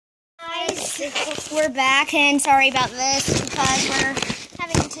guys, we're back, and sorry about this because we're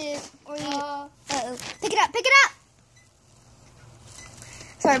having to. Pick it up!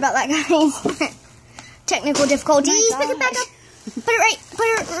 Sorry about that, guys. Technical difficulties. Pick it back up. Put it right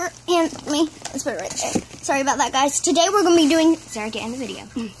me. Let's put it right there. Sorry about that, guys. Today we're gonna be doing. Sorry, get in the video.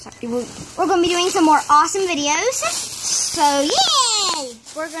 Sorry, we're gonna be doing some more awesome videos. So yay!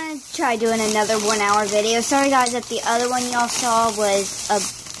 We're gonna try doing another 1 hour video. Sorry, guys, that the other one y'all saw was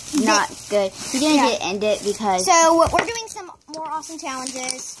not good. We're gonna end it because. So we're doing some more awesome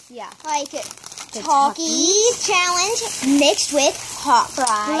challenges. Yeah. Like Takis challenge mixed with hot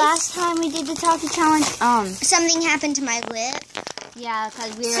fries. The last time we did the Takis challenge, something happened to my lip. Yeah,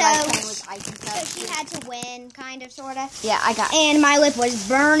 because we were like playing with ice and stuff. So she had to win, kind of, sort of. Yeah, I got. And my lip was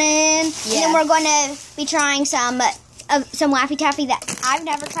burning. Yeah. And then we're going to be trying some Laffy Taffy that I've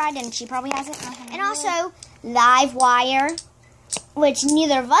never tried, and she probably hasn't. And also Live Wire, which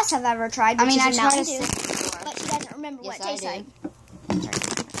neither of us have ever tried. Which I is tried Mountain Dew, but she doesn't remember what it tastes like.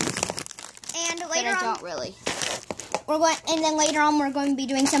 And later on, don't really. And then later on, we're going to be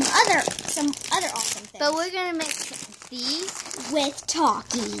doing some other awesome things. But we're gonna mix these with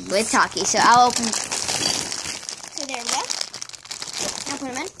Takis. So I'll open. So there we go. Now put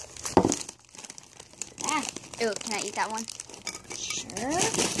them in. Ah. Ooh, can I eat that one? Sure.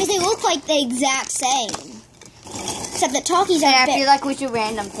 Because they look like the exact same. Except that Takis are I feel like we should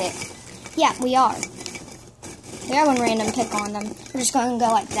random pick. Yeah, we are. We are going to random pick on them. We're just going to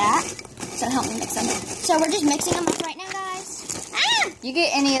go like that. So help me mix them. So we're just mixing them up right now, guys. Ah! You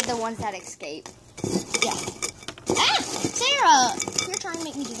get any of the ones that escape. Yeah. Ah! Sarah! You're trying to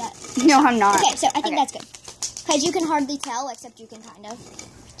make me do that. No, I'm not. Okay, so I think that's good. Because you can hardly tell, except you can kind of.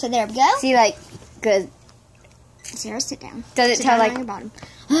 So there we go. See, like, good. Sarah, sit down. Does it sit tell, down like... on your bottom.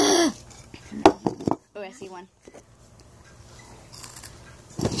 Oh, I see one.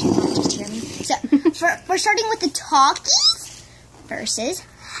 Just hear me. So, we're starting with the Takis versus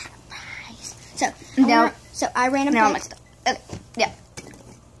fries. So, I random picked. No, I messed up. Okay, yeah.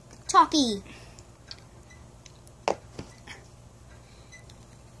 Taki.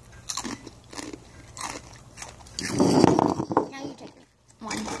 Now you take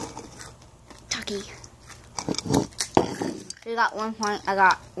one. Taki. You got 1 point. I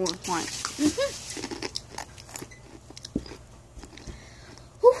got 1 point.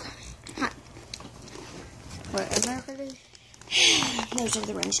 Whew. Hot. What is that for this? Those are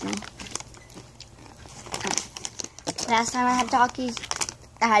the rings now. Last time I had Takis,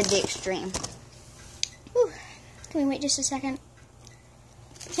 I had the extreme. Whew. Can we wait just a second?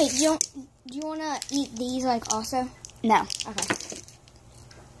 Hey, do you want to eat these like also? No. Okay.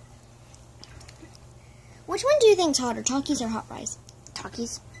 Which one do you think's hotter, Takis or hot fries?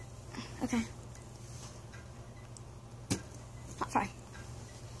 Takis. Okay. Hot fry.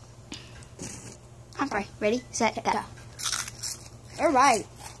 Hot fry. Ready, set, go. All right.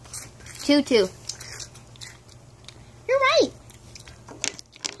 2-2. You're right.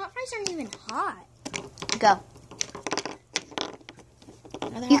 Hot fries aren't even hot. Go.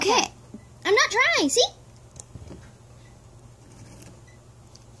 You can't. I'm not trying. See?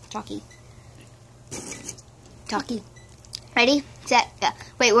 Taki. Ready, set, go.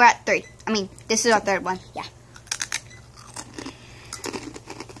 Wait, we're at 3. I mean, this is our 3rd one. Yeah.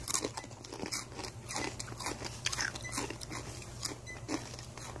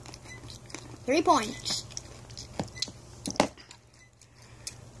 Three points.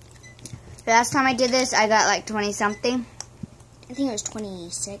 The last time I did this, I got like 20 something. I think it was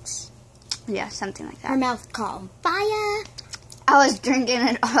 26. Yeah, something like that. Her mouth caught fire. I was drinking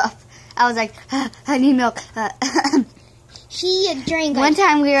it off. I was like, I need milk. She drank. One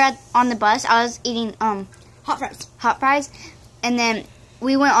time we were on the bus. I was eating hot fries, and then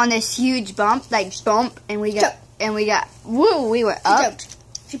we went on this huge bump, and we got woo. We were up. She choked.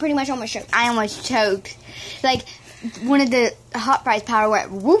 She pretty much almost choked. I almost choked. Like one of the hot fries power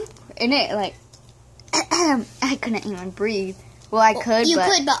went whoop in it. Like I couldn't even breathe. Well, I could. You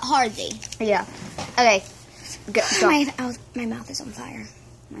could, but hardly. Yeah. Okay. Go. My mouth is on fire.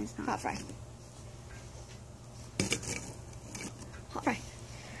 Mine's not. Hot fry. Hot fry.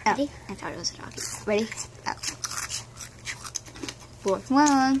 Oh, Ready? I thought it was a dog. Ready? Oh. 4th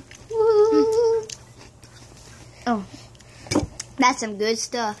one. Woo. Oh. That's some good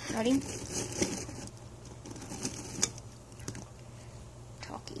stuff. Ready?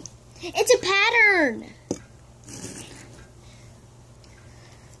 Taki. It's a pattern.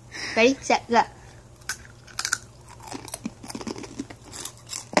 Ready, set, go.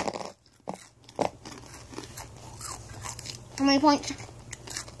 How many points?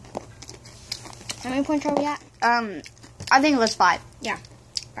 How many points are we at? I think it was 5. Yeah,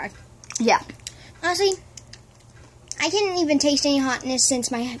 5. Yeah. Honestly, I can't even taste any hotness since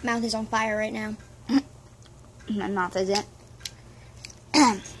my mouth is on fire right now. My mouth isn't.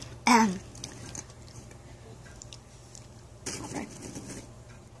 Okay.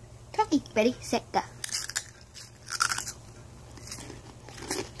 Taki, ready, set, go.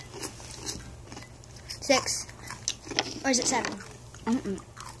 Six. Or is it 7?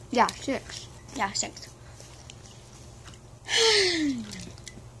 Yeah, 6. Yeah, 6.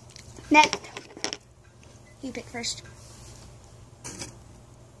 Next. You pick first.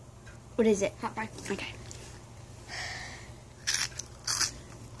 What is it? Hot fry. Okay.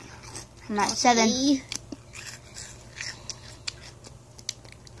 I'm at 7.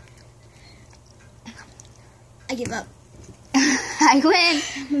 I give up. I win.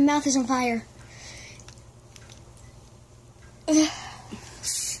 My mouth is on fire.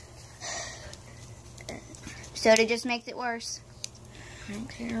 Soda just makes it worse. I don't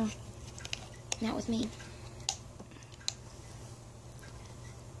care. Not with me.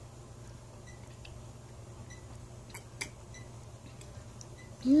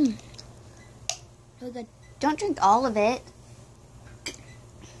 Really good. Don't drink all of it.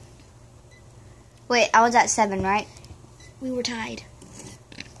 Wait, I was at 7, right? We were tied.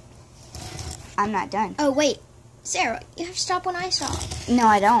 I'm not done. Oh, wait. Sarah, you have to stop when I stop. No,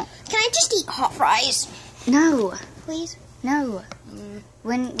 I don't. Can I just eat hot fries? No. Please? No.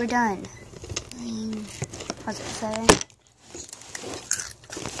 When we're done. Was it 7?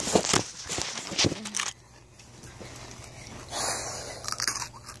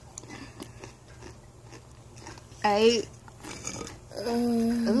 Eight.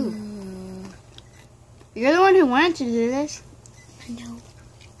 Ooh. You're the one who wanted to do this. I know.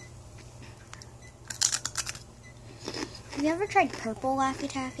 Have you ever tried purple Laffy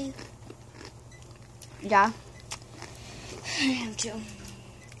Taffy? Yeah. I have to.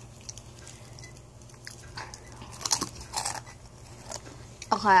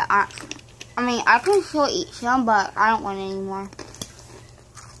 Okay, I mean, I can still eat some, but I don't want any more.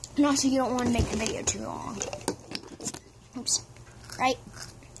 And also, you don't want to make the video too long. Oops. Right?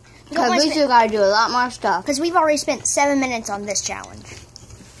 Because we still gotta do a lot more stuff. Because we've already spent 7 minutes on this challenge.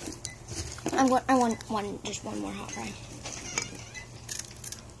 I want just one more hot fry.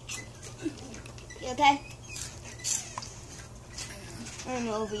 You okay? We're in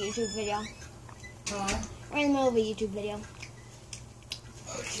the middle of a YouTube video. We're in the middle of a YouTube video.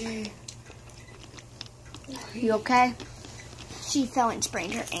 Okay. You okay? She fell and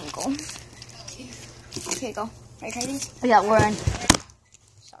sprained her ankle. Okay, go. Ready, try these? Yeah, we're in.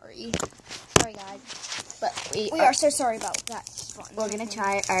 Sorry. Sorry, guys. But We are so sorry about that. We're gonna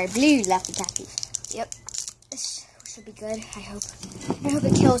try our blue Laffy Taffy. Yep. This should be good, I hope. I hope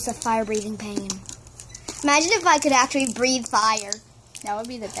it kills the fire-breathing pain. Imagine if I could actually breathe fire. That would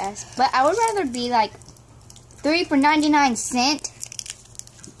be the best. But I would rather be like 3 for 99 cents.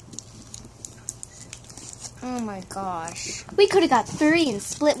 Oh my gosh. We could have got 3 and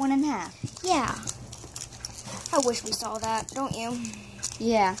split 1 in half. Yeah. I wish we saw that, don't you?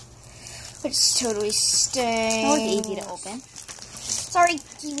 Yeah. But it's totally stinks. That was easy to open. Sorry,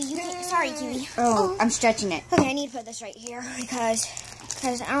 Kiwi. You can't. Sorry, Kiwi. Oh, I'm stretching it. Okay, I need to put this right here because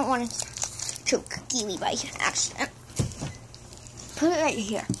I don't want to choke Kiwi by accident. Put it right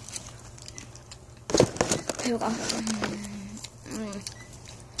here. Here we go.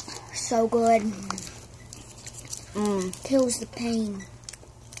 So good. Kills the pain.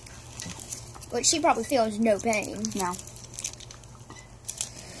 But she probably feels no pain. No.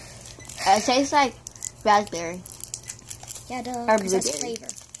 It tastes like raspberry. Yeah, duh. Or 'cause that's blueberry.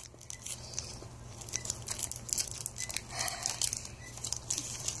 flavor.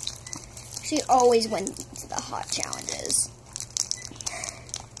 She always wins the hot challenges.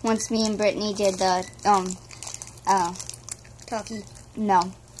 Once me and Brittany did the, Taki.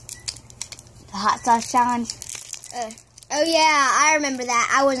 no. The hot sauce challenge. Oh yeah, I remember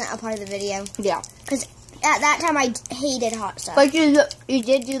that. I wasn't a part of the video. Yeah. Because at that time I hated hot sauce. But you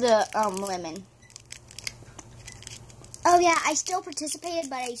did do the, lemon. Oh yeah, I still participated,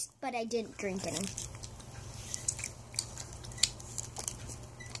 but I didn't drink any.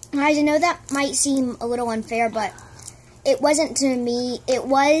 Guys, I know that might seem a little unfair, but it wasn't to me.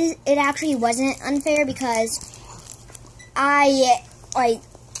 It actually wasn't unfair because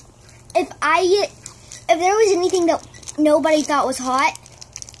if there was anything that nobody thought was hot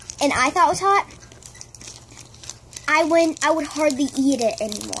and I thought was hot, I would hardly eat it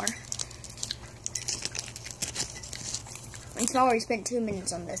anymore. We've already spent 2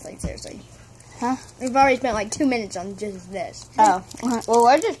 minutes on this, like seriously. Huh? We've already spent like 2 minutes on just this. Oh. Well,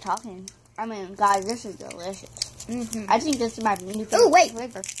 we're just talking. I mean, guys, this is delicious. I think this is my new favorite Ooh, wait.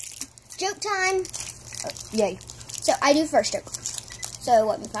 flavor. joke time. Yay. So I do first joke. So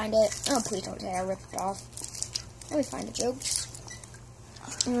let me find it. Oh, please don't say I ripped it off. Let me find the jokes.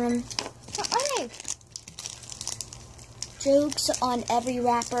 Okay. Jokes on every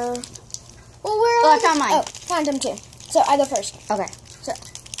rapper. Well, where I found mine. Oh, found them too. So I go first. Okay. So.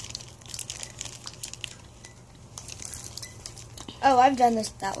 Oh, I've done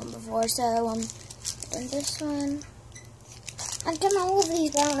that one before. So and this one. I've done all of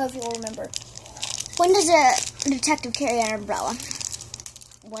these, but I don't know if you'll remember. When does a detective carry an umbrella?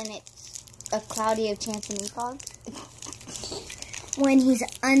 When it's a cloudy chance of fog. When he's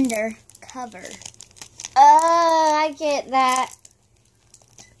undercover. Oh, I get that.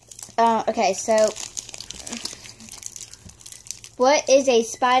 Okay, so what is a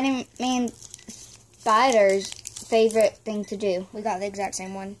Spider-Man spider's favorite thing to do? We got the exact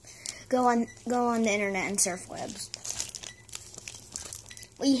same one. Go on the internet and surf webs.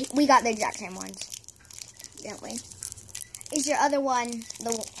 We got the exact same ones, didn't we? Is your other one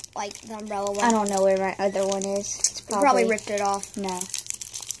the umbrella one? I don't know where my other one is. It's probably ripped it off. No.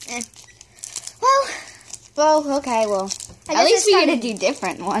 Well, okay. Well, I at least we get get to do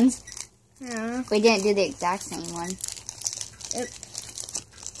different ones. Yeah. We didn't do the exact same one. Yep.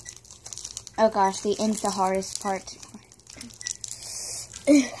 Oh gosh, the end's the hardest part.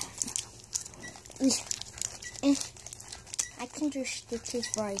 I can just the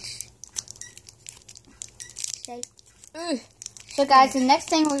toothbrush. So guys, the next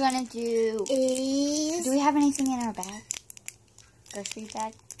thing we're gonna do is. Do we have anything in our bag? Grocery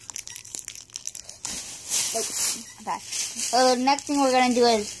bag? Nope. Okay. So the next thing we're gonna do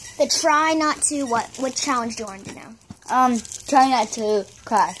is The try not to what challenge do you want to do now? try not to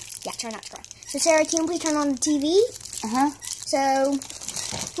cry. Yeah, try not to cry. So Sarah, can you please turn on the TV? So,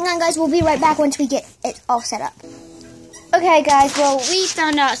 hang on guys, we'll be right back once we get it all set up. Okay guys, well we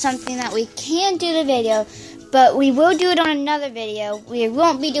found out something that we can do the video, but we will do it on another video. We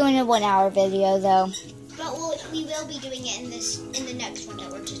won't be doing a 1 hour video though. But we will be doing it in the next one that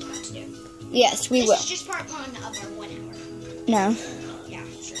we're just about to do. Yes, we will. This is just part 1 of our 1 hour. No. Yeah,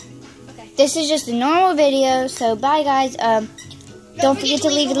 sure. Okay. This is just a normal video, so bye guys. Don't forget to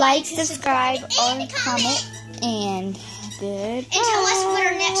leave a like, subscribe, or comment, and goodbye. And tell us what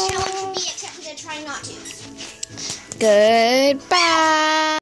our next challenge would be, except for the try not to. Goodbye.